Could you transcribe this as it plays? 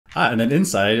And then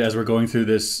inside, as we're going through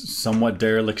this somewhat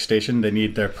derelict station, they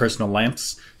need their personal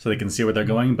lamps so they can see where they're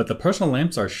going. But the personal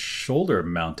lamps are shoulder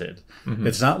mounted.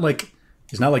 It's not like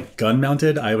gun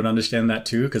mounted. I would understand that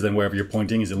too, because then wherever you're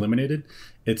pointing is illuminated.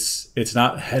 It's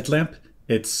not headlamp.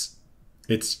 It's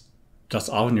just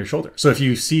on your shoulder. So if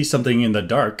you see something in the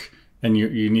dark and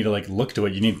you need to like look to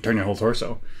it, you need to turn your whole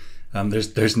torso.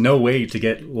 There's no way to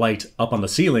get light up on the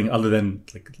ceiling other than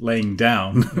like laying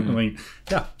down.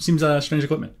 Seems strange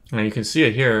equipment. And you can see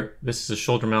it here. This is a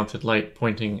shoulder-mounted light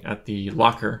pointing at the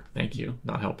locker. Thank you,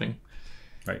 not helping.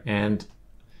 Right. And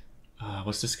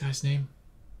what's this guy's name?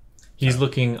 He's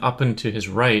looking up and to his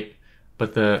right,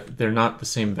 but they're not the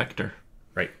same vector.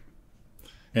 Right.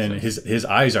 And his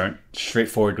eyes aren't straight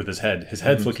forward with his head. His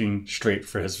head's looking straight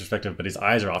for his perspective, but his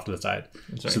eyes are off to the side.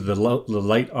 That's right. So the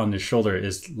light on his shoulder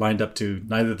is lined up to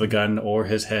neither the gun or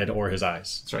his head or his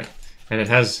eyes. That's right. And it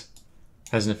has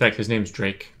an effect. His name's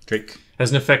Drake. Drake.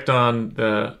 Has an effect on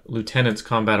the lieutenant's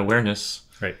combat awareness.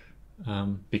 Right.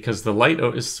 Because the light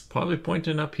is probably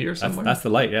pointing up here somewhere. That's the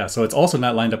light, yeah. So it's also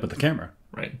not lined up with the camera.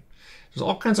 Right. There's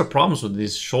all kinds of problems with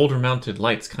these shoulder-mounted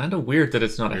lights. Kind of weird that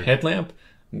it's not a headlamp.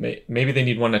 Maybe they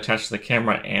need one attached to the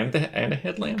camera and a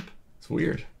headlamp. It's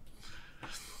weird.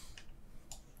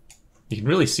 You can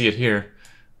really see it here.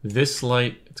 This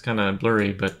light, it's kind of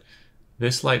blurry, but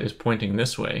this light is pointing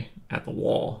this way at the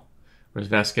wall, whereas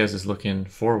Vasquez is looking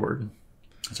forward.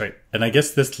 That's right. And I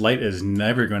guess this light is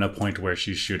never going to point where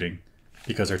she's shooting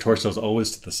because her torso is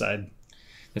always to the side.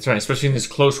 That's right. Especially in these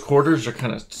close quarters, they're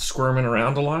kind of squirming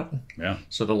around a lot. Yeah.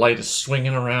 So the light is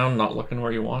swinging around, not looking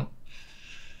where you want.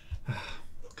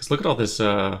 Because look at all this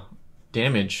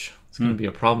damage. It's going to be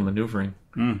a problem maneuvering.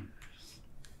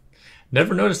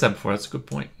 Never noticed that before. That's a good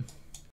point.